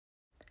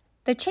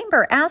The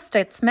Chamber asked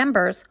its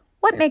members,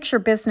 what makes your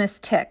business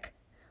tick?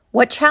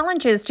 What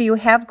challenges do you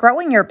have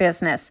growing your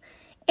business?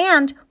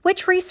 And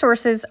which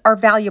resources are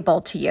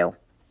valuable to you?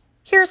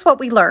 Here's what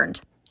we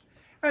learned.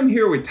 I'm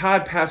here with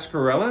Todd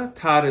Pasquarella.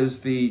 Todd is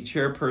the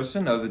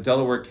chairperson of the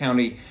Delaware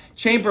County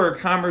Chamber of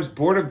Commerce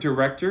Board of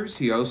Directors.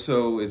 He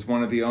also is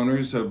one of the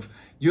owners of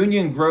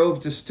Union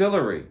Grove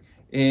Distillery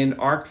in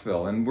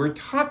Arkville. And we're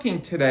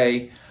talking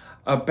today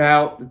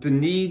about the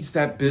needs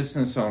that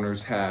business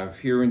owners have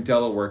here in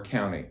Delaware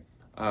County.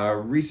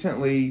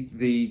 Recently,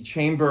 the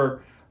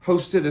Chamber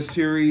hosted a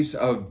series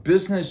of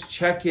business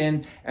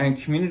check-in and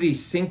community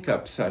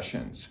sync-up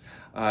sessions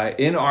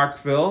in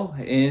Arkville,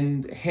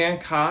 in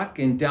Hancock,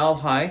 in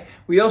Delhi.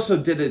 We also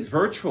did it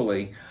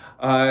virtually.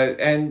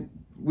 And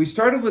we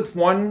started with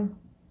one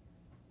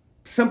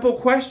simple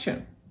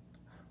question.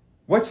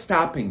 What's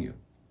stopping you?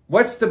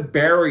 What's the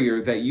barrier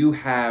that you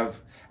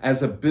have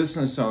as a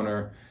business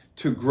owner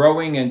to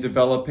growing and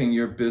developing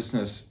your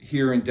business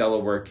here in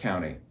Delaware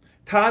County?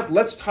 Todd,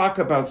 let's talk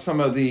about some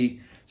of the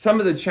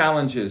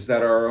challenges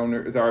that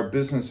our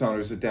business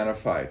owners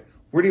identified.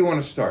 Where do you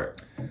want to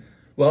start?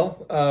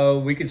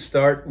 Well, we could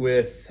start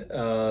with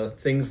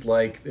things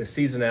like the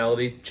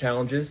seasonality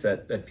challenges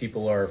that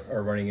people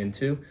are running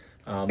into.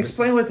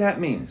 Explain what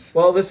that means.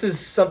 Well, this is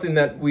something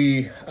that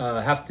we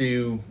have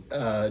to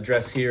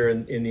address here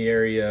in the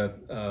area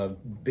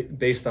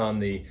based on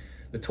the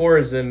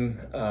tourism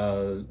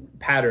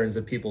patterns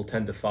that people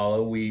tend to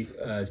follow. We,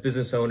 as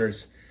business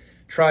owners,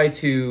 try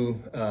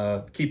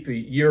to keep a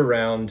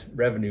year-round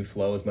revenue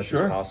flow as much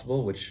as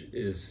possible, which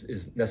is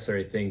a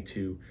necessary thing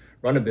to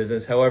run a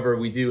business. However,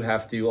 we do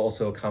have to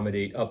also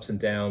accommodate ups and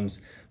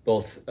downs,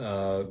 both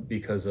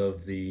because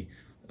of the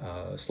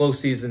slow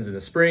seasons in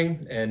the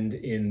spring and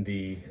in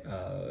the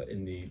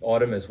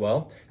autumn as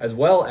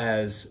well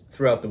as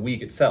throughout the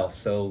week itself.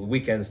 So the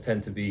weekends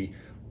tend to be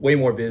way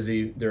more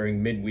busy.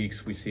 During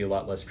midweeks, we see a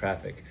lot less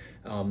traffic.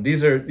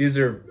 These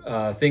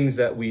are things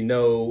that we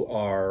know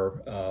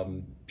are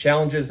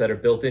challenges that are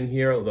built in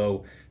here,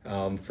 although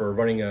for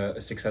running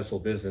a successful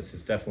business,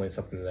 it's definitely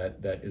something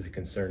that is a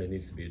concern and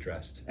needs to be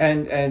addressed.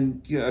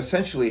 And you know,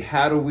 essentially,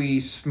 how do we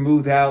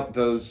smooth out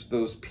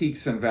those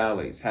peaks and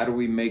valleys? How do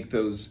we make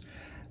those,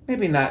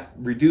 maybe not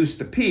reduce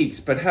the peaks,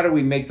 but how do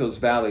we make those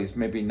valleys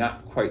maybe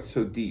not quite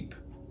so deep?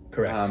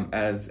 Correct.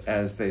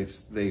 As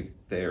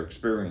they're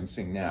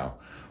experiencing now.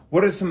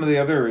 What are some of the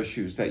other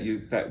issues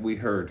that we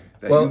heard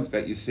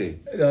that you see?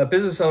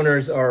 Business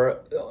owners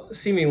are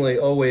seemingly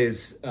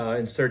always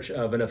in search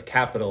of enough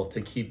capital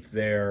to keep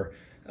their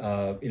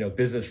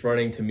business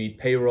running, to meet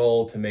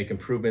payroll, to make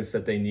improvements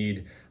that they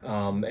need.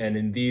 And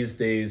in these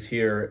days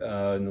here,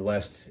 in the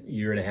last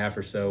year and a half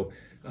or so,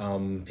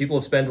 people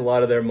have spent a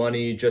lot of their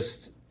money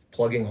just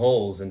plugging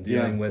holes and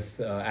dealing with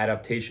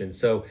adaptation.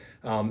 So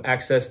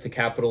access to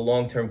capital,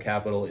 long-term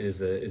capital,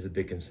 is a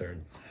big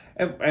concern.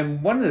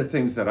 And one of the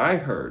things that I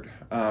heard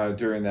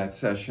during that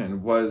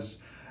session was,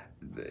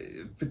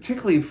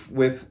 particularly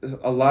with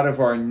a lot of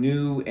our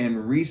new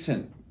and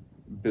recent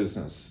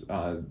business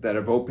that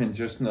have opened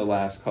just in the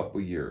last couple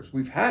of years.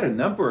 We've had a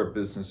number of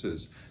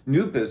businesses,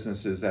 new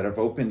businesses that have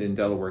opened in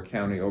Delaware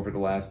County over the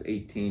last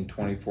 18,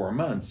 24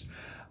 months.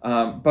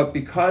 But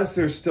because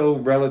they're still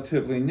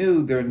relatively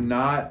new, they're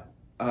not,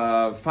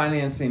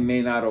 financing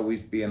may not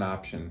always be an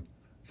option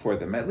for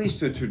them, at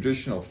least the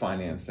traditional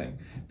financing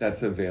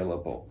that's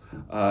available.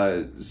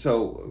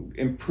 So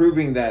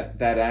improving that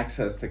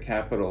access to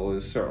capital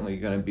is certainly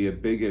going to be a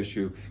big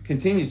issue,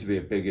 continues to be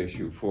a big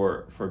issue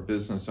for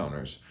business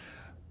owners.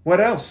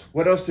 What else?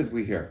 What else did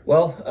we hear?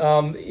 Well,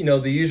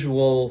 the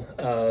usual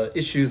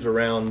issues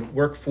around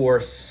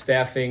workforce,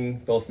 staffing,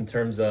 both in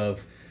terms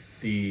of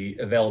the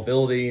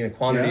availability and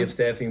quantity of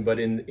staffing, but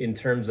in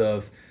terms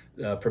of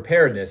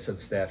preparedness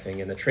of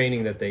staffing and the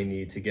training that they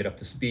need to get up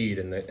to speed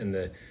and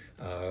the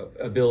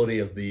ability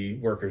of the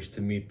workers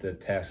to meet the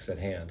tasks at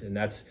hand. And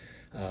that's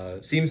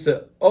seems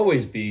to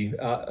always be,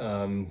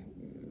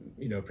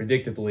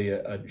 predictably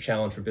a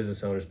challenge for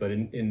business owners. But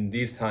in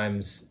these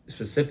times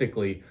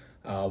specifically,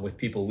 with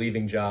people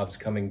leaving jobs,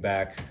 coming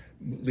back,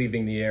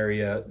 leaving the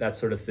area, that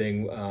sort of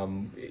thing,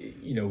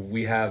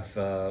 we have,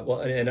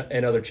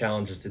 and other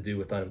challenges to do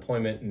with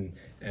unemployment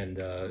and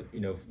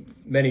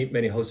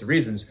many hosts of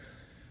reasons.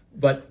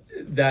 But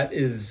that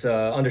is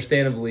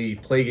understandably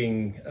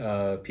plaguing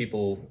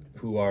people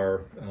who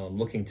are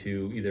looking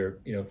to either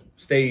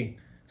stay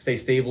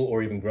stable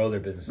or even grow their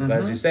businesses.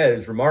 As you said,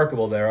 it's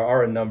remarkable. There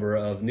are a number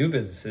of new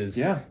businesses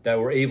that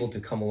were able to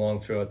come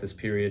along throughout this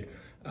period,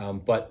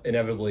 but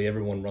inevitably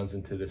everyone runs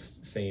into this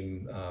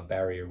same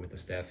barrier with the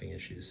staffing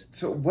issues.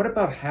 So what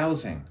about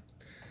housing?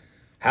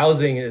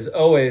 Housing is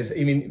always,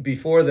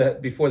 before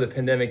the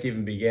pandemic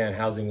even began,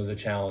 housing was a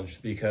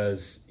challenge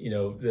because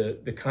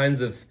the kinds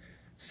of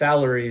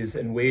salaries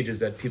and wages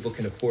that people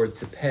can afford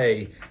to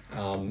pay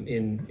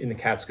in the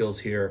Catskills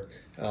here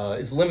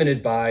is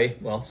limited by,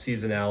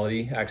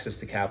 seasonality, access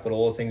to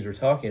capital, the things we're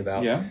talking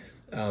about.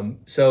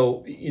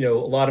 So, a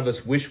lot of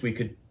us wish we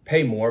could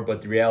pay more,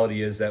 but the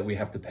reality is that we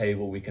have to pay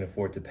what we can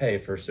afford to pay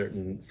for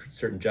certain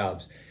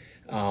jobs.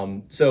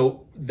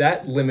 So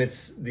that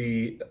limits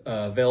the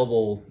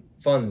available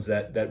funds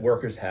that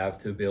workers have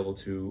to be able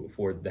to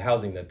afford the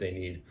housing that they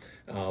need.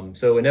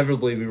 So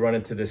inevitably we run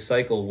into this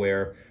cycle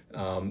where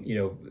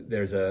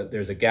there's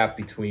a gap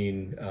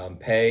between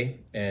pay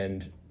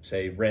and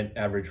say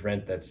average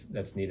rent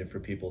that's needed for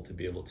people to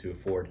be able to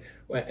afford,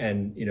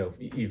 and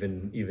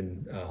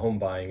even home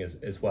buying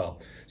as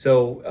well.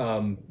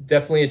 So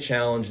definitely a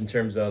challenge in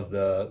terms of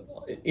the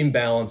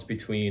imbalance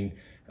between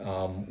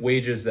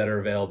wages that are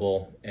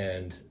available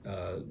and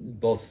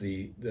both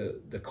the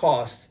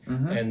cost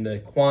and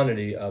the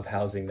quantity of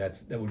housing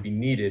that would be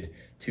needed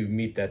to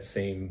meet that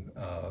same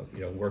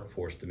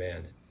workforce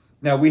demand.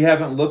 Now, we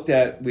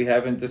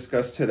haven't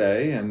discussed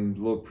today, and a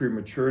little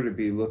premature to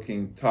be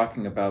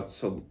talking about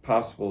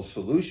possible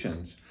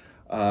solutions.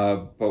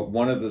 But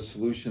one of the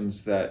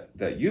solutions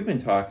that you've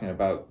been talking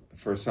about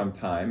for some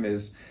time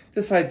is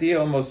this idea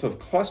almost of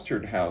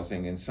clustered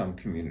housing in some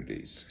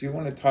communities. Do you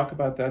want to talk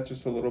about that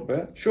just a little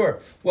bit? Sure.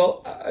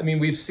 Well, I mean,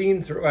 we've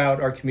seen throughout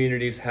our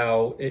communities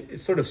how it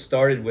sort of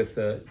started with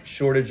the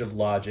shortage of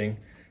lodging.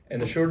 And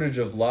the shortage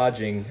of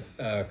lodging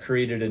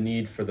created a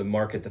need for the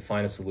market to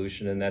find a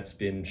solution, and that's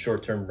been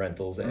short-term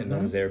rentals and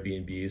known as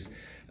Airbnbs,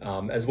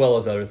 as well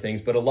as other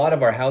things. But a lot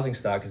of our housing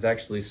stock has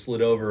actually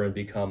slid over and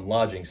become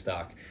lodging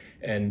stock,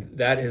 and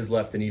that has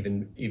left an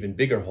even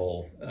bigger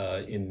hole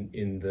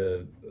in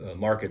the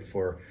market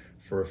for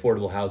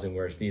affordable housing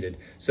where it's needed.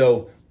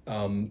 So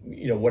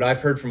what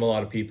I've heard from a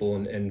lot of people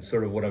and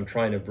sort of what I'm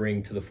trying to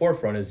bring to the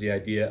forefront is the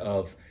idea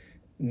of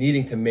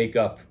needing to make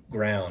up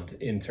ground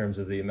in terms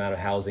of the amount of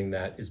housing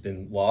that has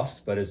been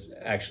lost, but is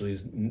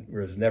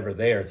never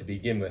there to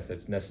begin with.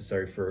 That's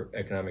necessary for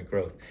economic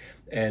growth.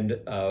 And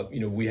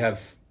we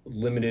have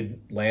limited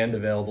land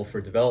available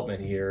for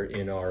development here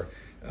in our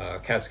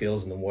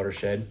Catskills and the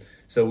watershed.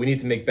 So we need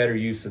to make better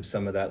use of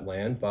some of that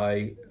land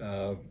by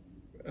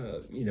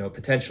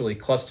potentially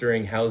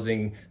clustering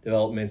housing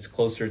developments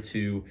closer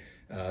to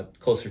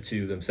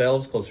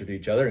themselves, closer to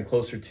each other, and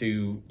closer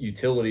to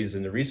utilities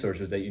and the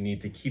resources that you need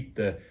to keep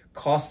the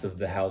cost of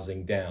the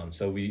housing down.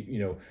 So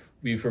we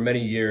for many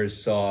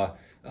years saw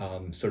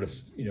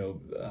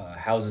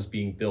houses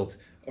being built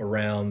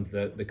around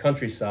the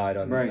countryside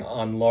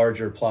on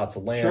larger plots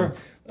of land. Sure.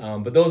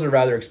 But those are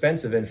rather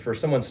expensive. And for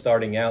someone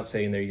starting out,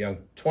 say in their young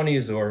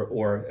 20s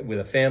or with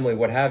a family,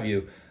 what have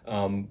you,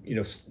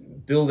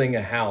 building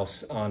a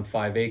house on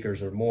 5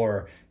 acres or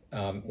more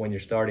when you're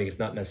starting is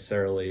not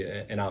necessarily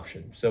an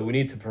option. So we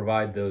need to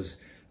provide those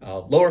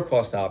lower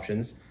cost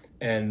options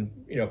and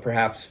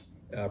perhaps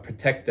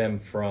protect them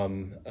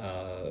from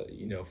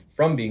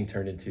being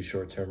turned into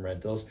short-term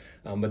rentals.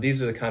 But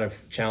these are the kind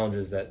of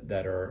challenges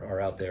that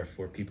are out there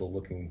for people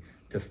looking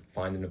to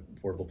find an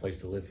affordable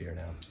place to live here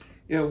now.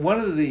 Yeah, one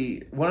of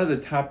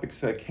the topics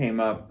that came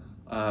up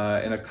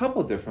in a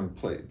couple different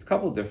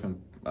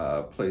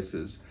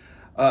places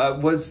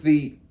was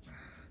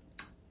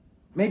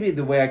maybe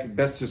the way I could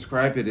best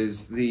describe it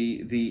is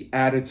the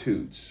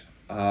attitudes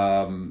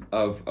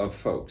of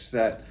folks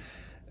that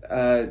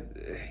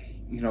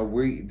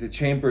the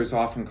chamber is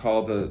often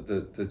called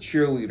the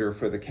cheerleader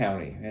for the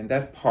county, and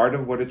that's part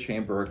of what a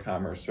chamber of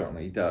commerce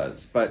certainly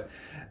does. But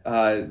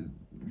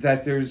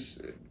that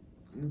there's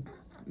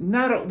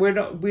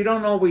we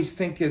don't always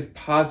think as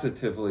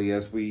positively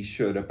as we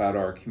should about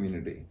our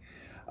community.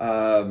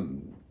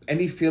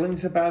 Any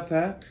feelings about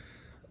that?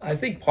 I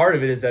think part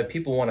of it is that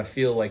people want to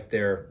feel like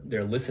they're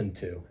listened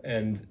to.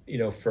 And,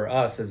 for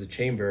us as a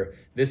chamber,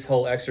 this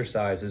whole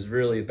exercise is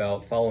really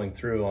about following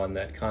through on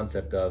that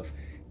concept of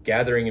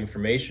gathering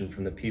information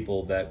from the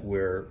people that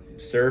we're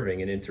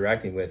serving and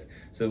interacting with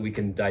so that we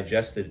can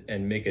digest it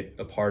and make it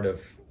a part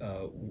of,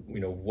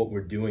 what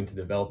we're doing to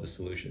develop the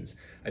solutions.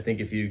 I think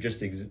if you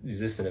just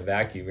exist in a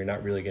vacuum, you're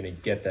not really going to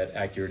get that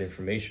accurate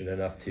information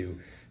enough to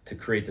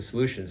create the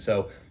solution.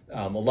 So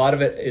a lot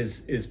of it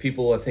is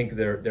people, I think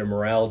their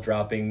morale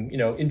dropping,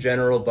 in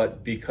general,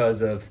 but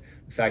because of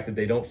the fact that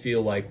they don't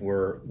feel like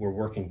we're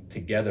working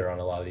together on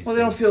a lot of these things.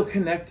 They don't feel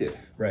connected.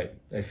 Right.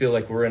 They feel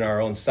like we're in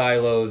our own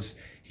silos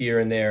here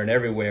and there and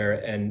everywhere.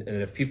 And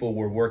if people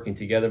were working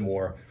together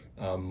more,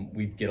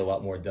 we'd get a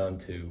lot more done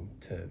to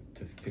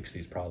fix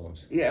these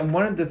problems. Yeah, and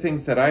one of the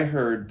things that I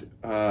heard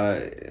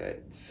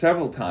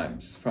several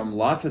times from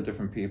lots of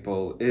different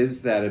people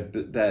is that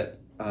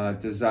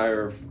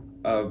desire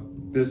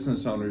of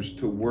business owners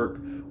to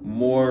work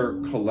more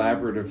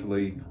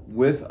collaboratively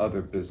with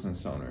other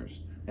business owners.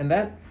 And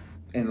that,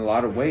 in a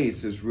lot of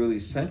ways, is really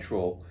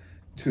central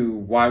to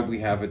why we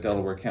have a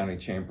Delaware County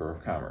Chamber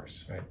of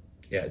Commerce. Right.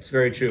 Yeah, it's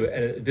very true.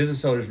 And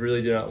business owners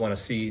really do not want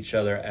to see each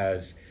other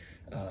as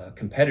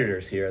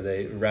competitors here.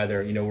 They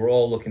rather, we're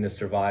all looking to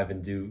survive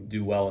and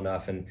do well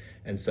enough. And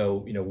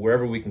so,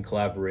 wherever we can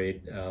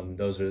collaborate,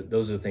 those are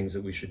the things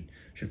that we should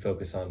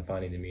focus on,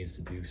 finding the means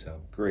to do so.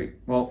 Great.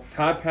 Well,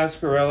 Todd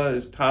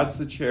Todd's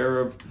the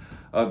chair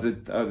of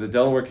the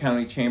Delaware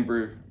County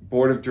Chamber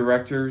Board of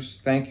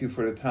Directors. Thank you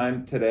for the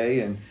time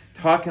today and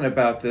talking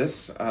about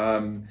this.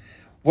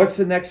 What's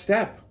the next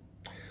step?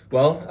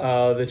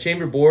 Well, the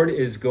Chamber Board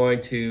is going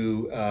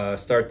to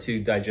start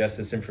to digest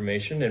this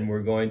information, and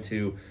we're going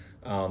to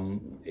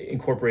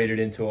incorporate it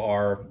into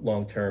our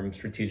long-term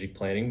strategic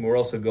planning. We're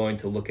also going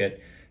to look at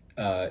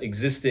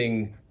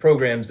existing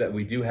programs that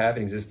we do have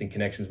and existing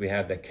connections we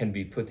have that can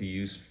be put to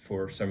use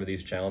for some of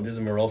these challenges.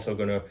 And we're also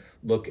going to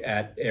look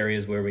at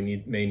areas where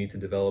we may need to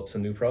develop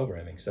some new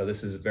programming. So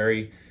this is a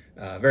very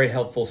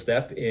helpful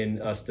step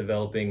in us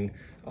developing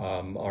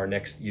our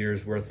next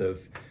year's worth of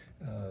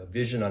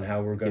vision on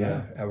how we're going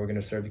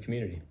to serve the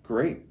community.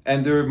 Great.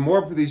 And there are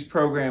more of these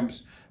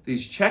programs,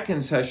 these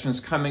check-in sessions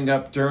coming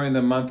up during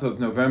the month of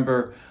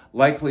November,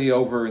 likely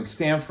over in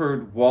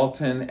Stamford,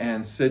 Walton,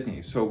 and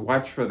Sydney. So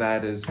watch for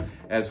that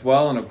as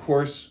well. And of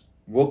course,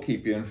 we'll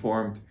keep you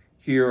informed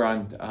here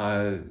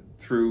on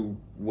through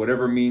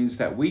whatever means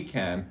that we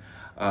can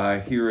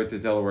here at the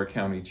Delaware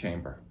County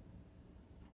Chamber.